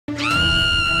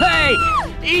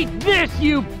Eat this,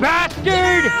 you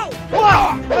bastard! What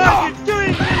are you doing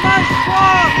in my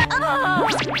swamp? Oh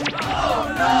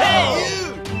no! Hey,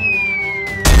 you!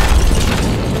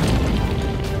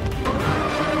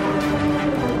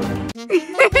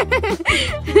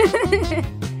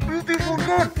 Beautiful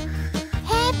God!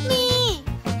 Help me!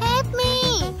 Help me!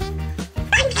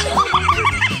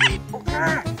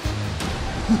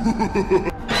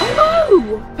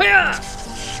 Oh!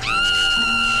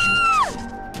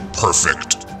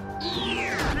 Perfect.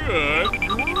 Good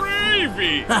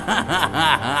gravy!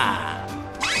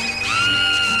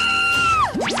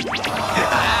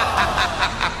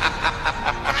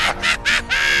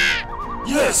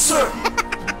 Yes, sir.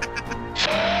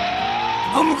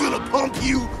 I'm gonna pump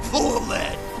you full of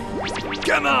lead.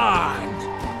 Come on!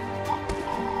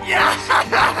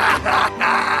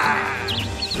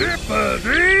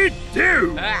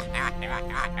 Zippity-doo!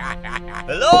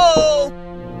 Hello?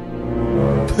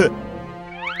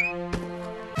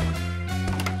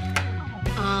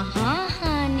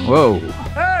 Honey. Whoa.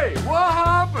 Hey, what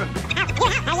happened?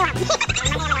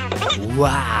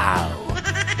 Wow!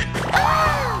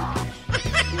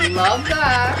 Love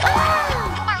that.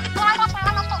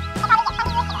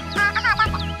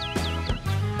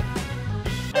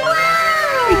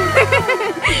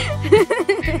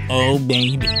 Oh,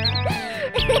 baby.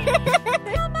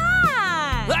 Come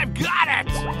on! I've got it!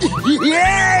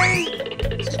 Yay!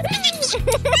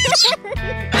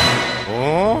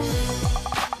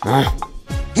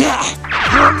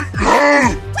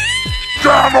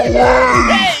 Damn away!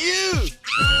 Hey, you!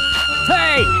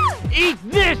 Hey! Eat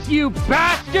this, you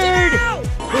bastard!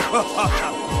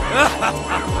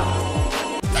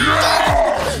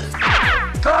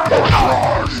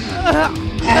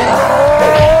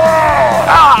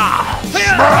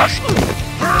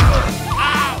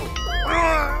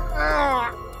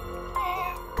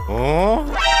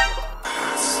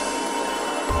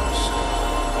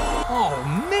 Oh,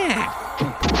 man!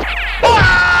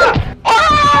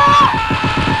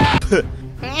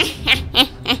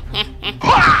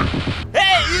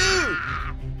 Hey, you!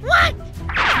 What?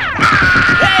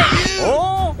 Hey, you!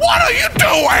 What are you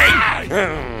doing?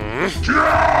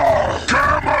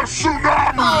 Gamma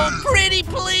tsunami! Oh, pretty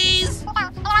please!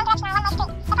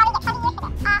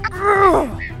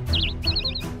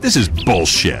 This is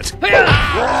bullshit.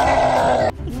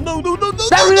 No, no, no, no, no,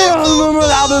 no,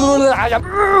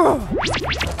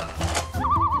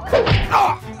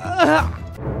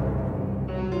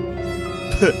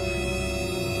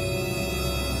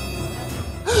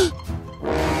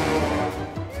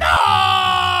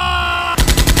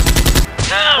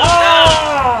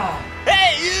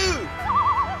 Hey, you!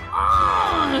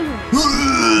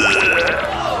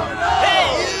 Hey,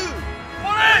 you!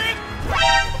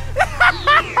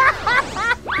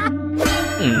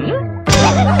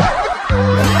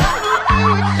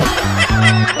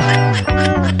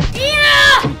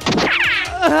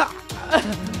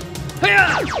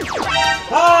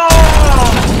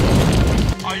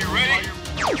 Are you ready?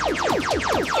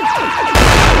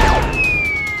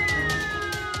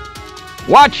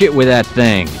 Watch it with that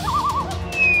thing.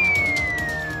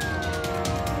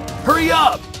 Hurry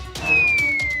up!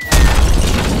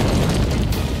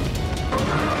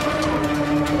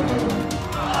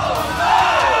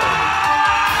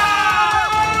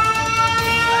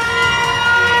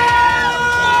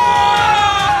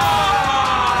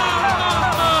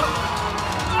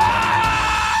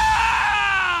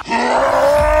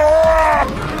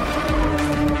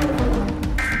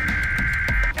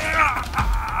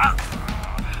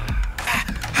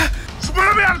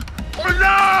 Spider-Man!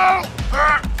 No!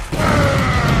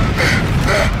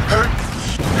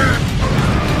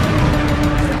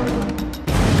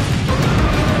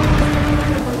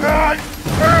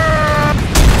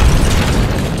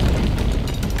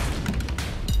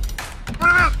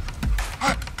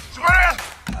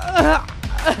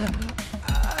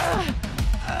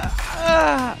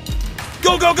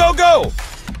 Go, go, go, go!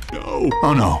 No.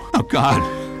 Oh, no. Oh, God.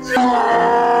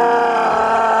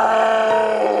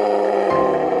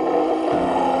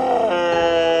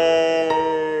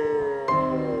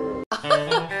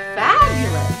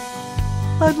 Fabulous.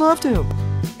 I'd love to.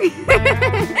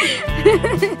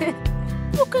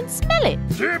 You can smell it.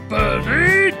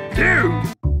 Zippity-doo!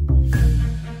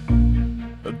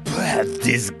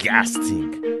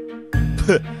 Disgusting.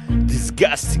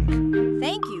 Disgusting.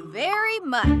 Thank you very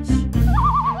much.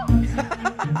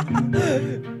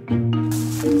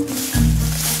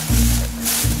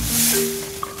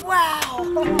 Wow.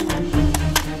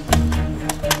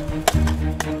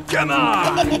 Come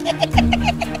on!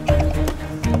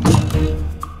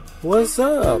 What's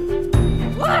up?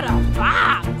 What a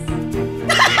box!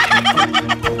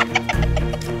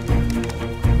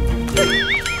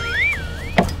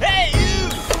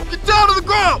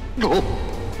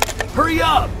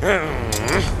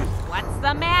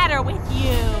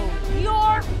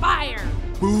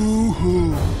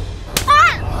 Boo-hoo.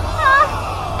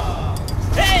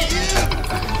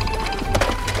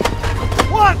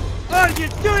 What are you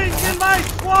doing in my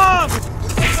swamp?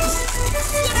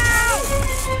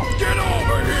 Get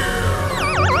over here!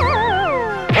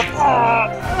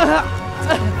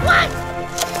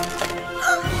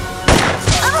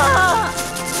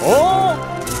 Oh!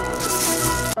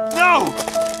 No!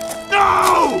 No!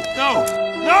 No!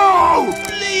 No!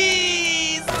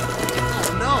 Please!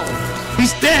 Oh, no.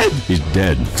 He's dead! He's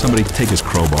dead. Somebody take his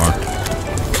crowbar.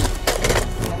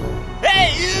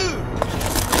 Hey, you!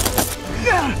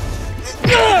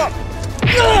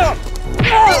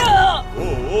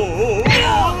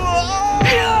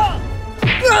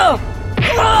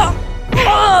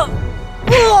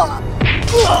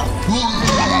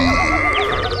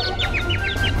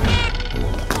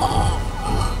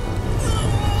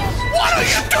 What are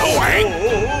you doing?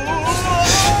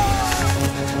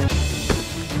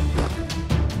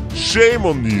 Shame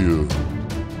on you.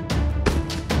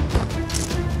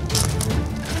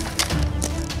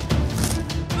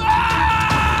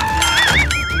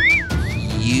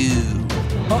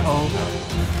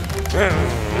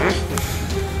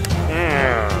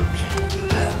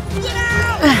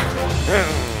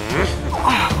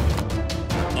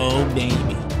 Oh,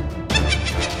 baby.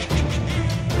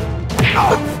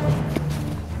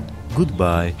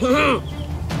 Goodbye. Go,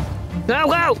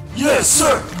 go! Yes,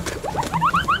 sir.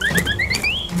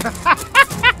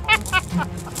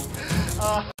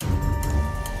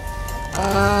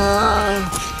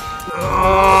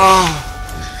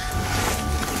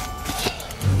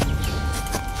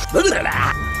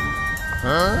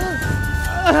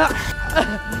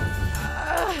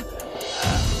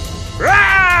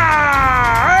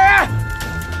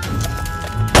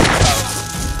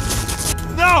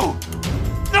 No!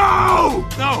 No!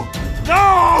 No! No!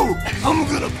 I'm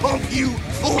gonna pump you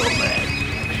full of lead.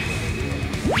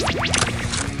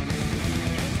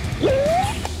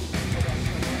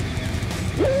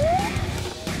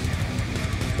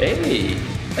 Hey,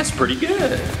 that's pretty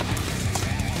good.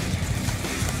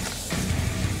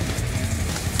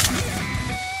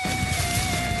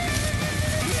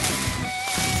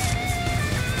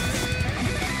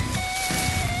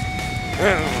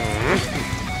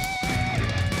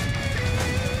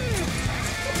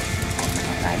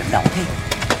 Lại đập đầu thế.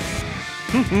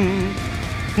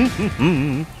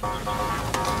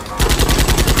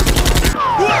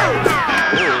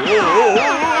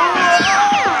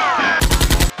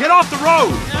 Get off the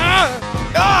road!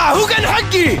 Who can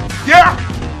hug you? Yeah!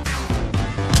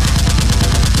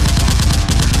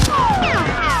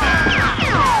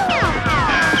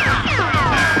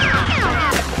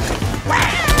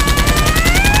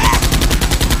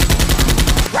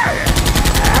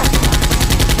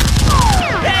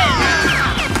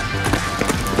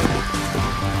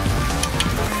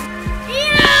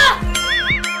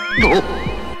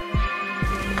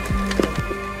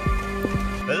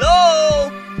 Hello?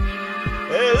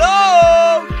 Hello?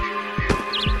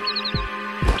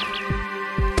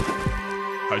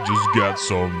 I just got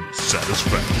some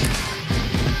satisfaction.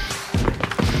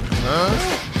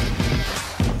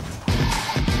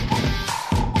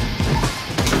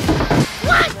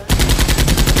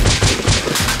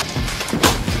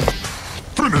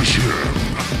 Finish him!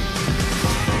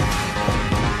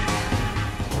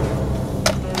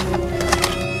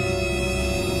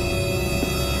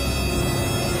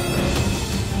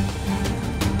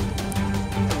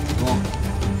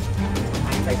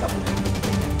 Tay cầm.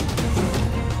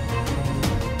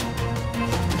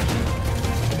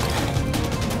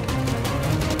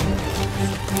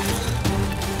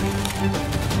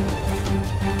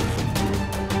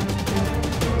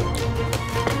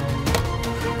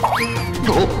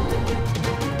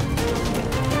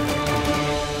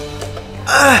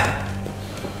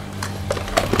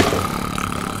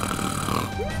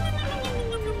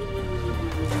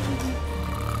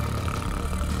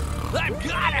 I've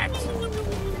got it!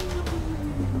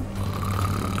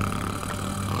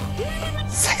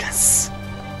 Silence.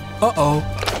 Uh-oh.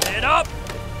 Head up!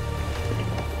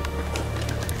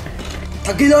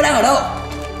 Thằng kia đang ở đâu?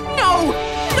 No!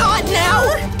 Not now!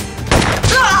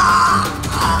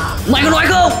 Mày có nói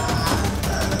không?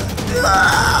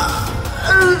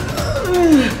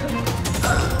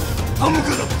 I'm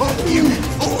gonna pump you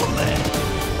full of lead.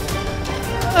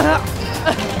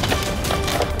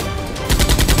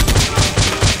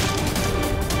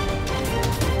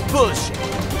 Bullshit.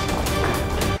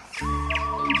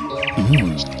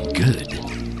 Good.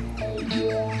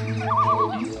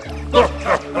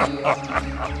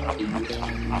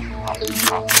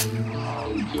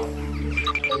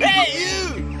 Hey, you!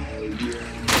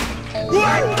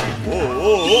 What? Whoa,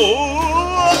 whoa,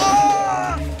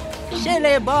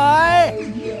 Silly boy!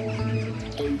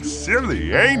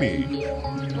 Silly, ain't he?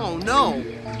 Oh no.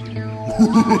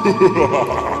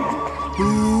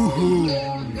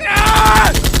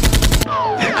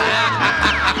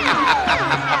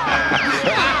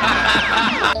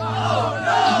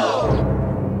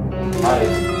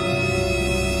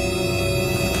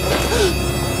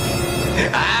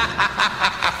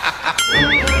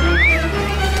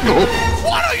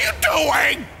 What are you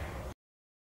doing?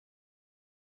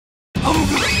 I'm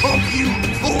gonna pump you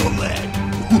full of lead.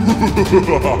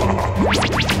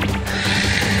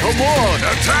 Come on,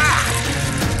 attack!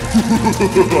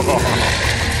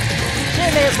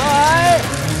 Silly boy!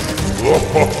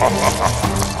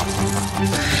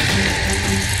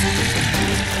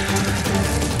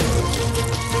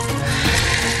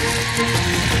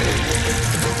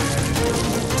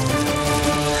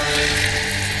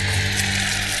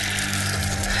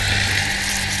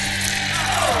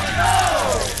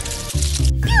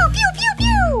 Pew, pew, pew,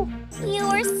 pew! You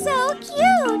are so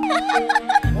cute!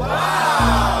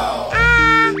 Wow!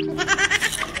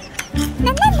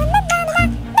 Na, na, na, na, na, na,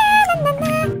 na, na,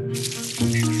 na.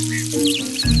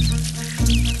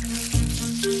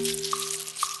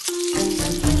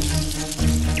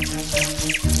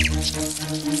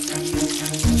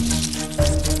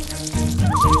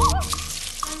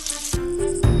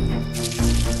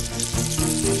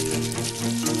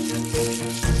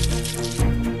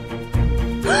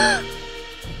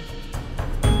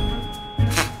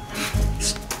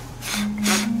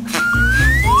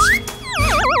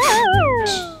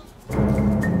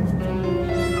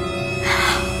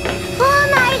 Oh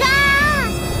my god!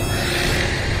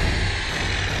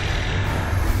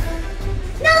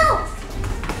 No!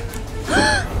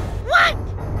 What?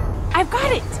 I've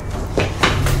got it.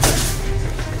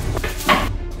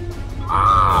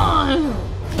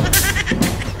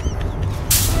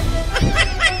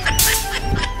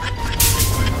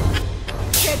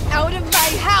 Get out of my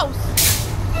house.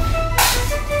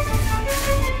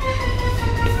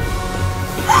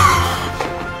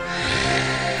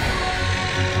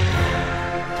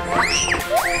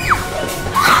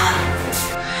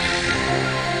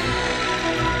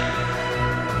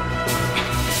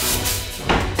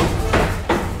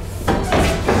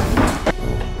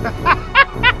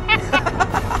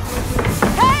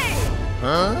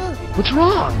 What's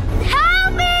wrong?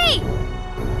 Help me!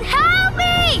 Help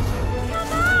me!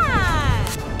 Come on!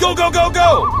 Go, go, go,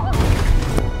 go!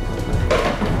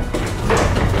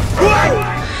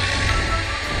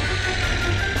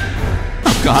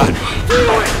 Oh, God.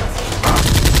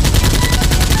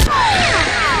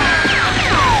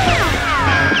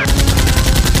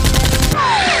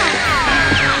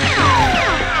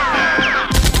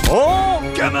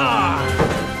 Oh, come on!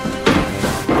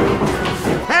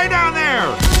 Hey down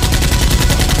there!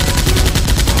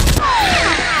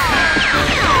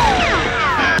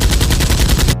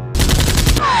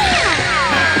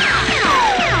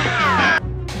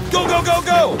 Go, go, go,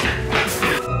 go!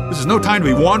 This is no time to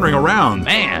be wandering around.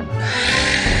 Man.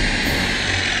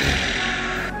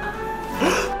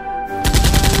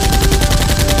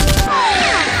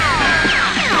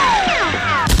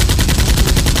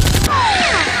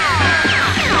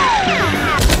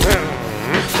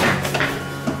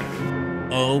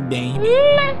 Oh, baby.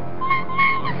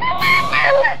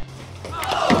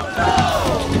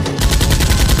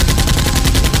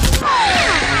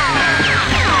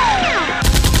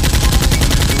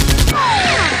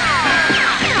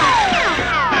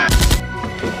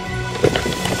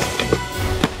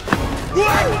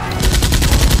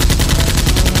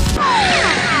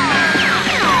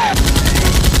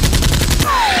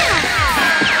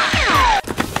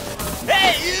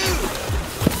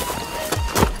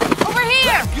 Over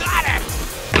here. Got it!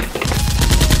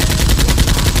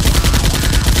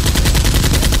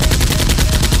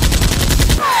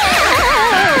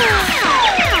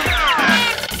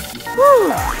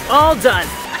 All done.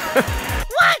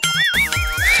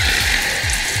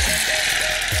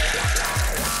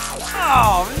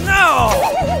 Oh no!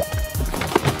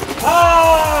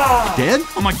 Dead?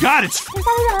 Oh, my God, it's...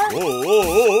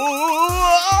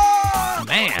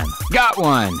 Man. Got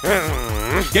one.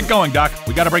 Get going, Doc.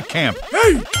 We gotta break camp.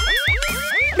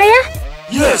 There?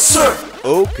 Yes, sir!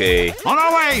 Okay. On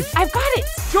our way! I've got it.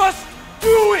 Just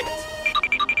do it!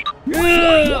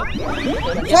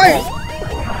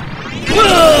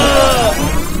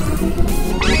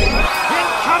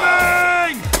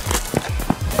 Coming!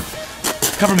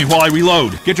 Cover me while I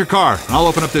reload. Get your car, and I'll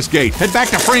open up this gate. Head back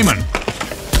to Freeman.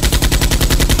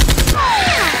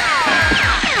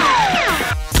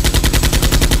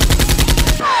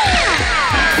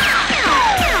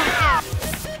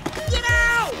 Get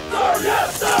out! Sir,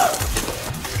 yes, sir!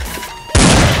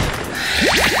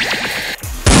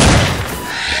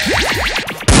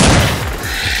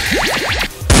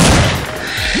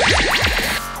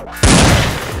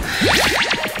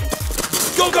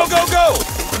 Go, go, go, go!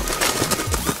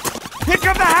 Here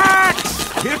come the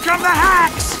hacks! Here come the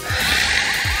hacks!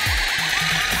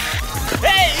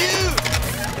 Hey, you!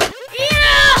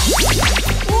 Yeah!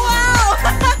 Whoa!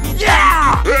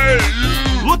 Yeah! Hey,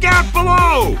 you! Look out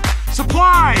below!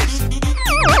 Supplies!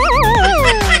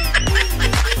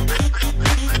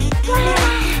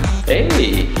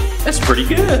 Hey, that's pretty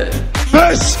good.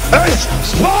 This is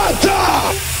Sparta!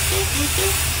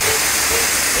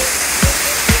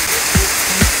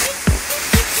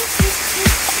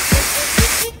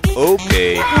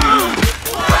 Okay.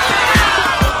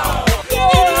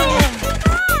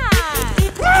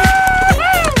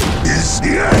 Is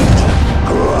the end.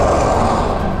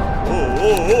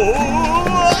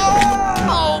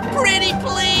 Oh, pretty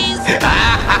please!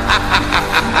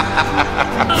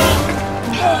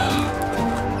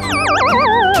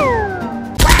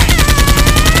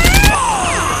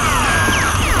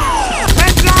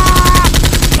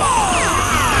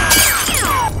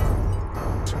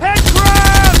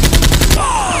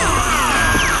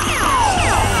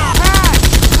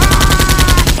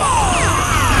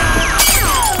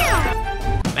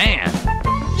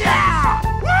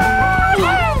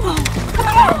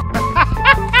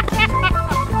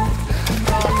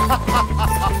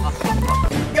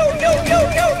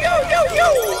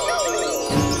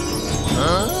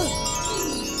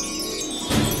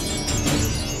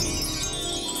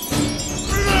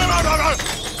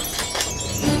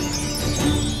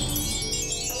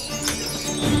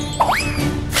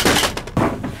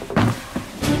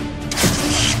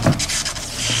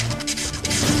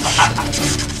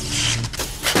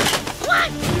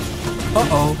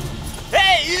 Uh-oh.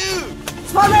 Hey, you!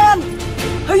 Spider-Man!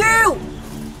 Who are you?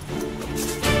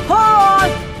 Hi!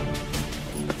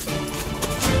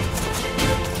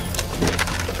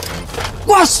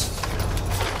 What?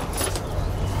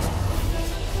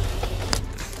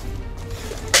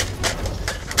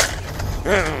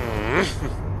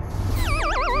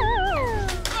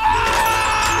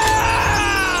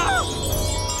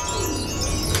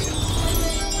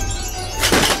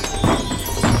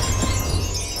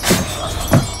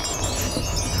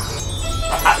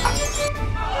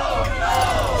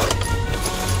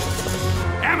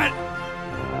 Damn it!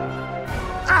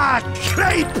 Ah,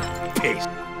 crepe! Paste.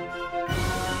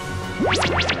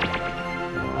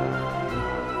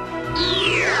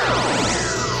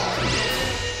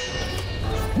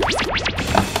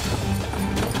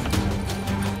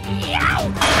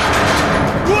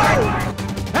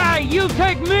 Hey, you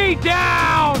take me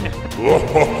down!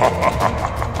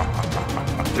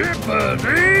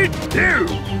 Tiffany, you!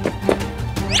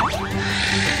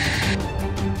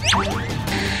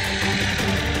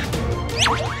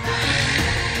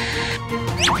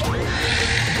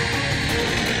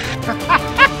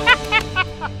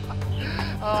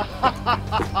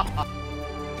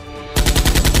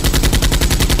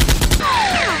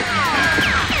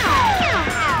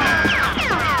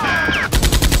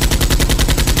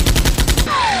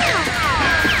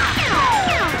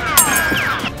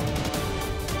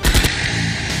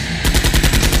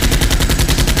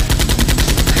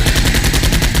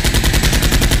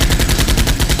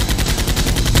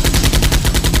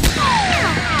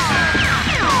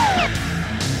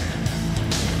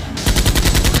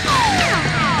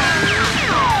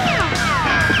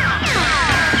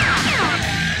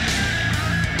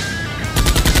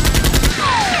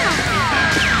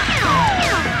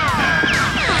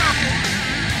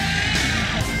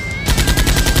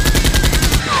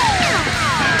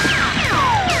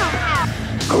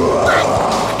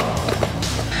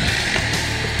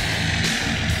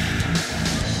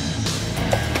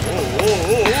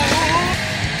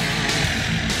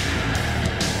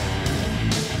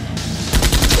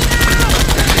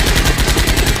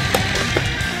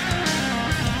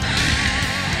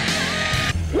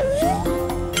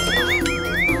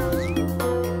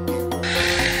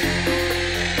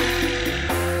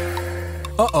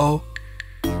 Uh-oh.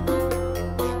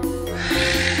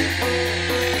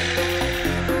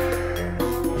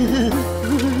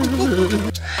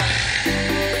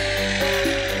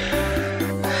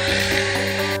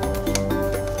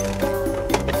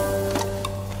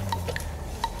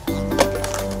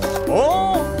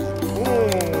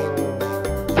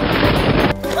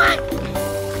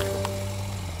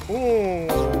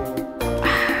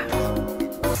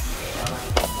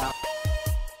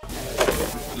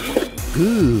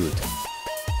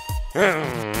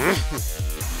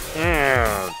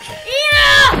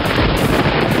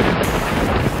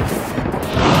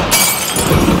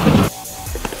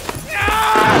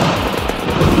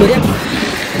 Good.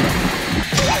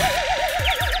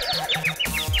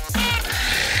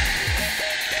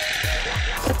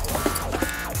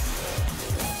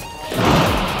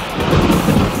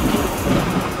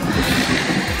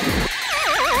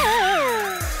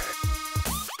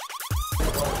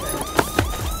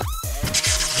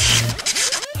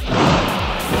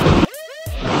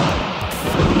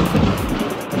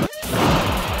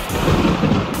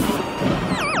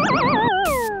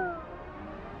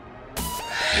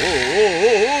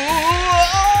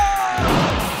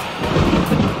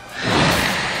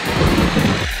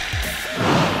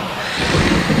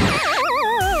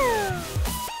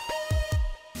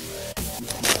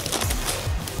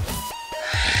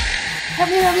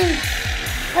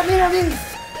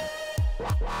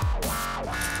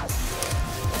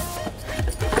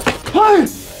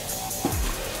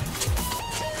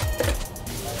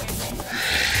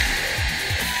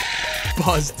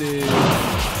 Busted.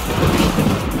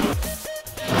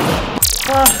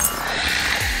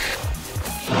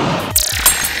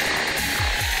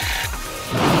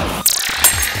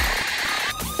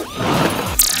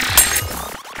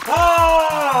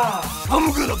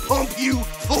 I'm gonna pump you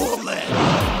full of lead.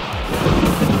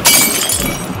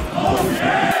 Oh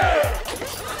yeah!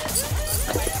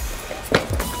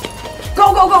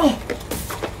 Go, go, go!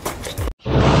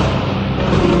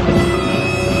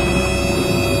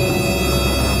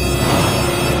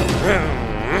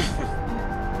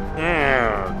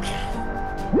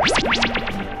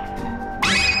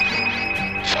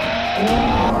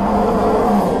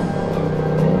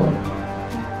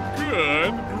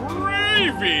 Good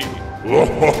gravy!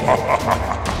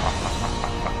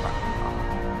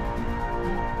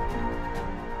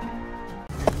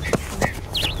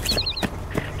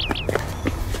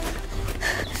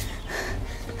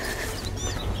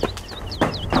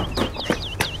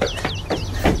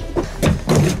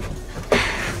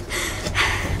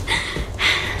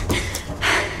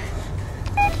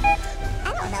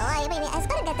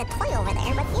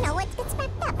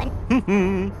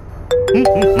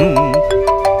 Hello?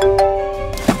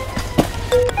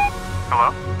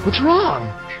 What's wrong?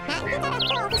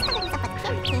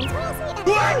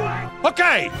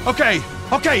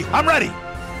 Okay, I'm ready.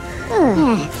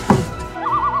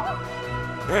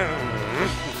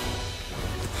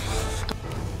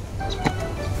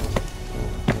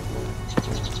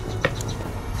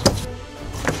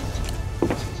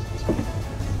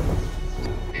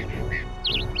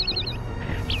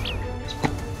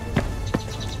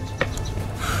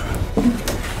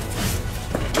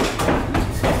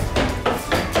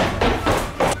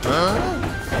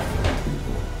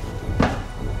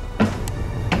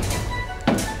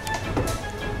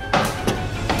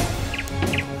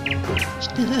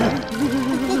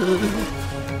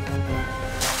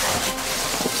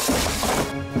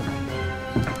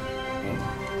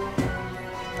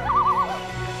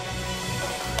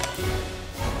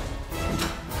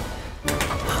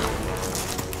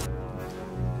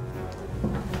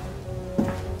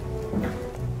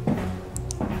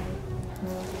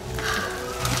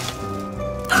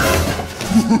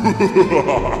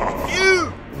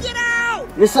 You! Get out!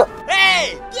 Yes, sir.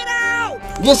 Hey! Get out!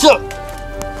 Yes, sir.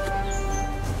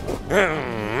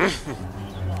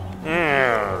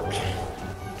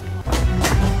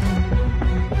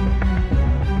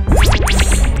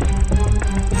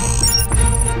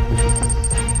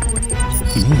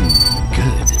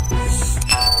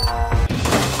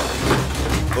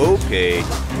 Okay.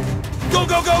 Go,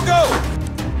 go, go, go!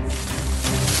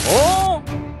 Oh!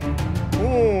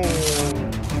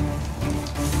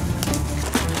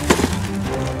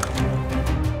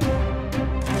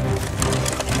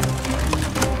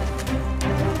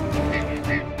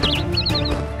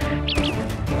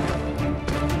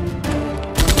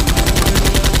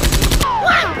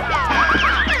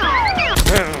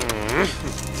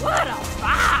 What a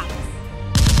box!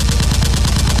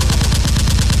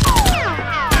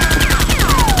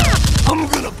 I'm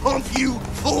gonna pump you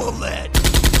full of lead.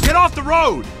 Get off the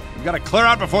road! We gotta clear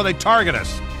out before they target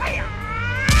us.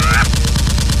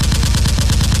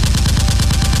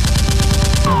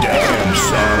 Damn,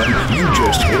 son, you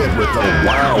just hit with the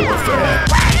wow effect.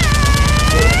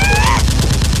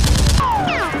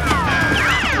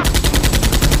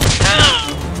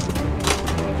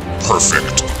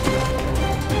 Perfect.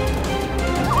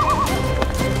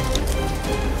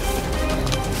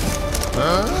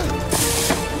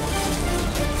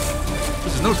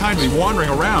 This is no time to be wandering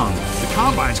around. The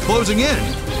Combine's closing in.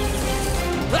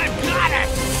 I've got it!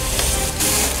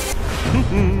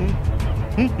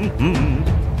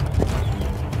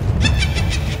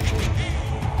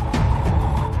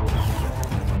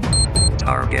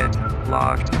 Target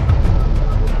locked.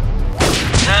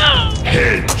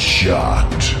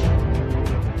 Headshot.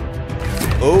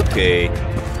 Okay.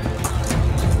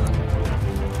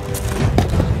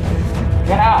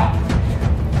 Get out!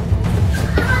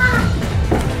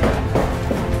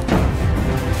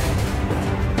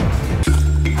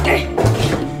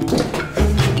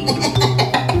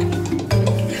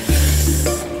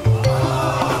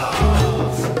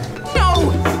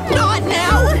 No! Not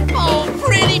now! Oh,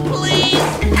 pretty please!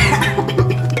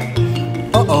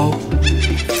 Uh-oh.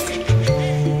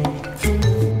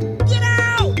 Get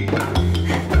out!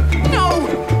 No!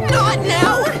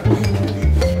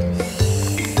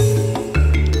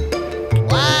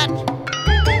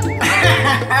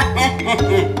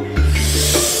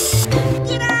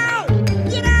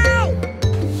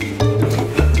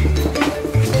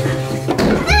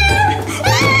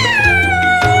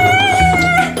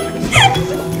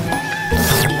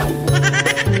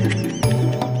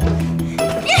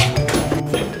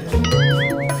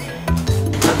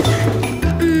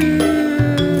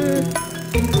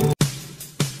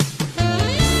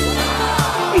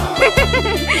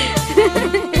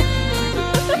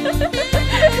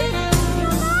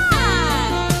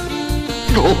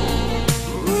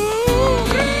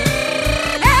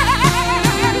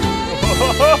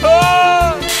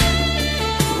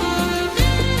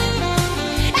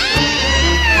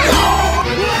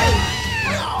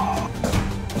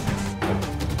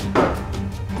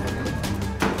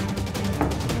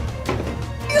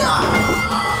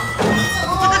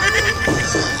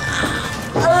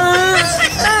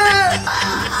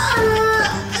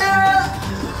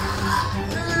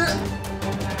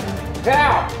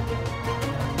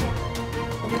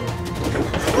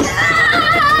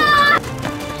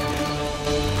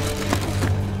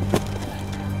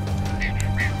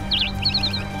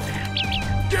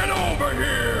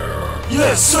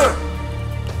 Yes, sir.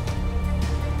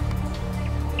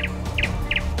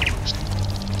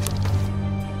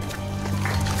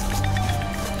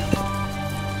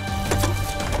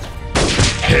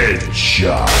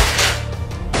 Headshot.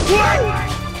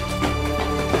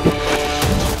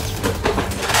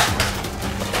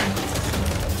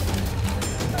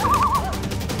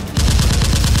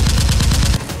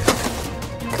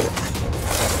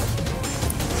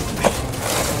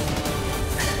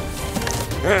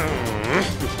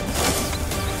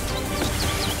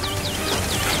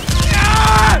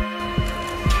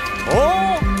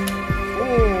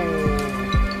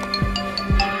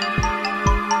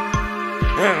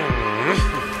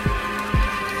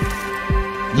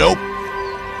 Nope.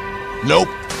 Nope.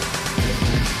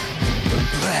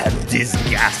 That's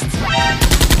disgusting.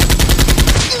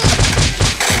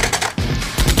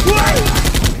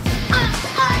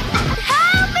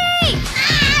 Help me!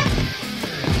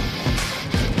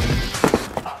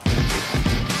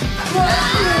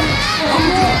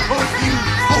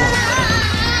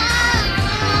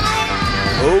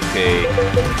 Okay.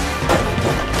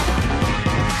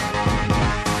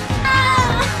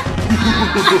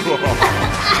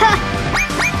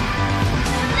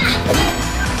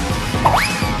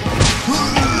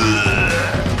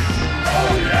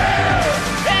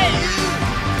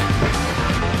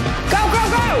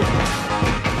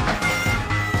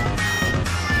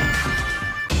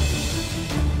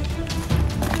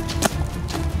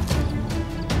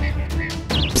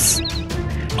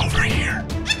 Over here.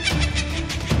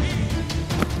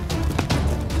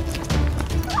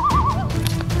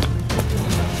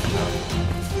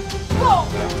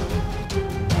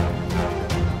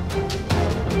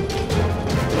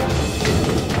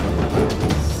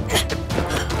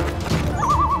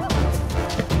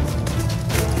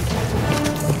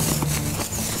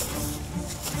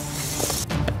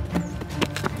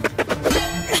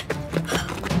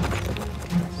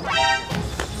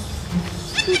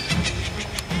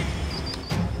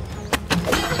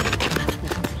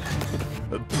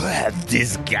 That's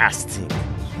disgusting.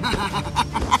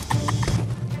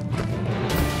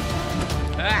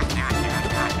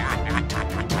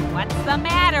 What's the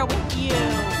matter with you?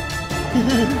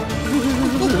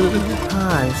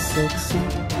 Hi, sexy.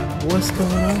 What's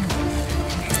going on?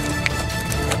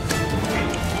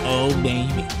 Oh,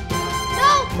 baby.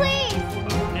 No, please!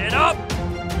 Get up!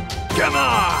 Come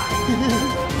on!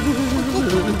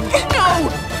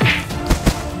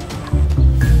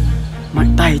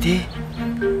 Mạnh tay thế.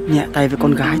 Nhẹ tay với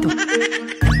con gái thôi.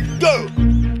 Go!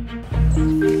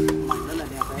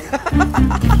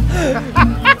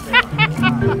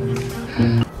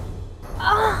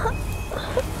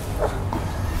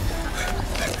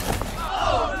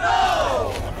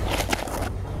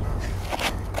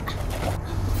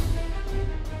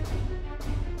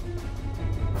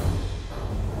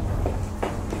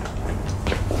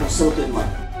 Sâu tuyệt mật.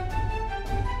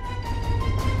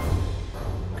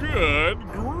 Good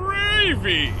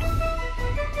gravy!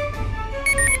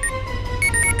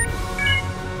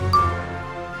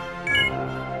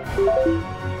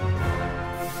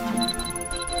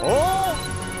 Oh!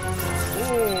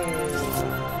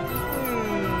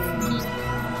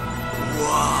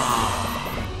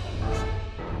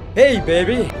 Hey,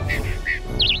 baby.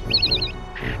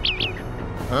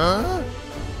 Huh?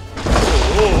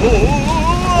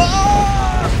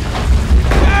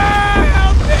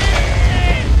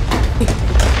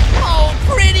 Oh,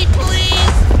 pretty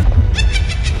please!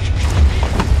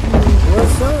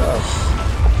 What's up?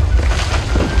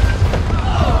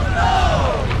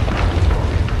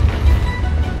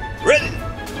 Ready?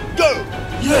 Go!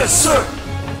 Yes, sir!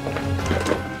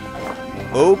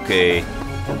 Okay.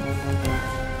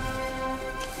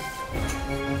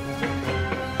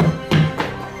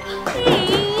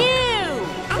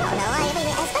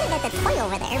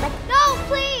 Over there, but no,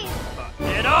 please!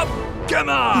 Get up! Come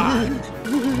on!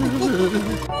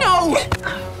 No!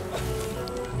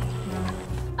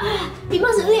 Bị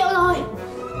mất dữ liệu rồi.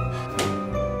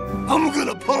 I'm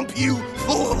gonna pump you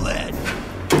full of lead.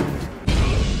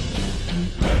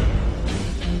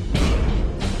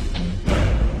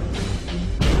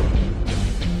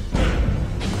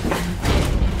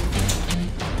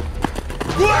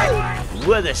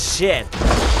 What the shit?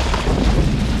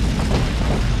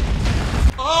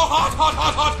 Oh, hot, hot,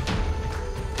 hot, hot!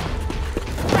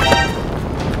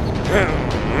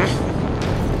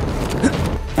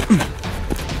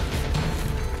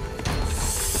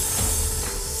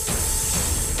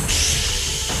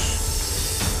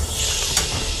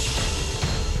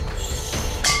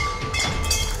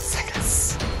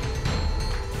 Seconds.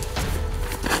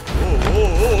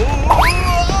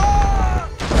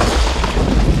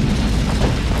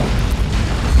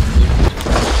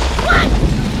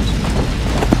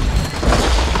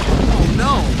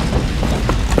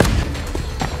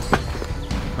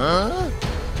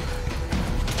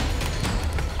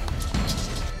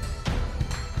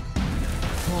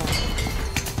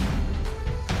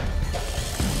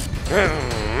 What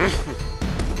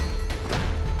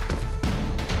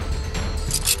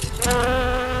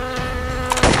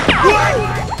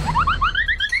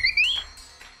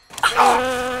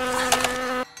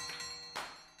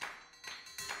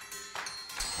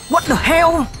the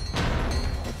hell?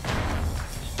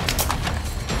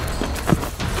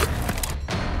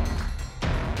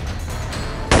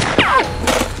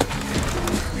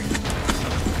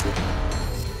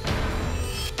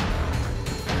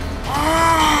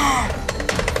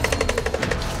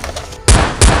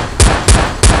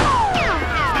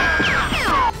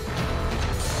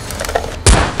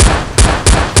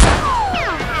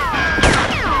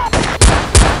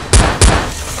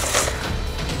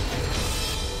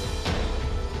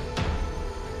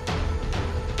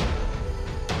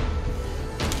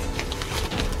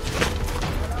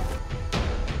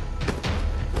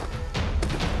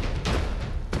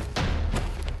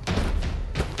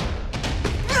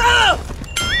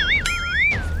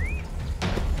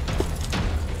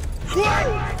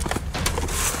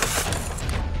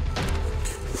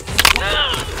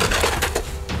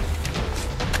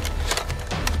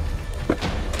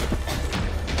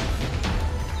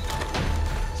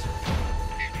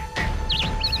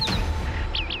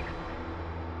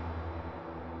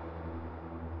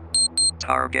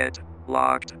 Target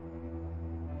locked.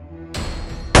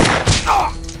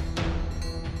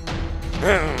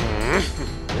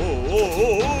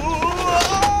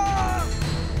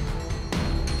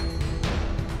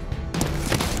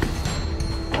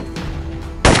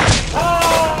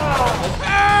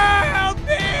 Help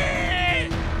me!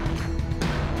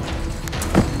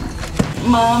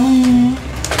 Mommy.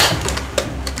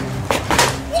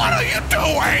 What are you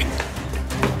doing?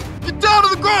 Get down to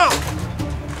the ground!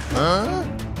 Huh?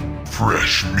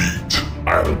 Fresh meat.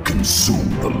 I'll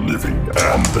consume the living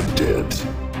and the dead.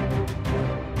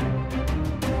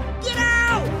 Get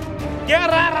out! Get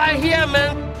out right here,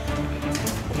 man!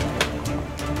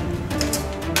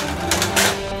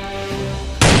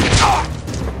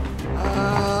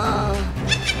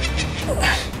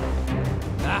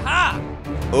 Aha!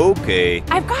 Okay.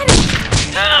 I've got it.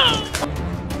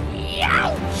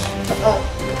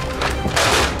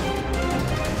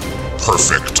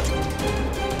 Perfect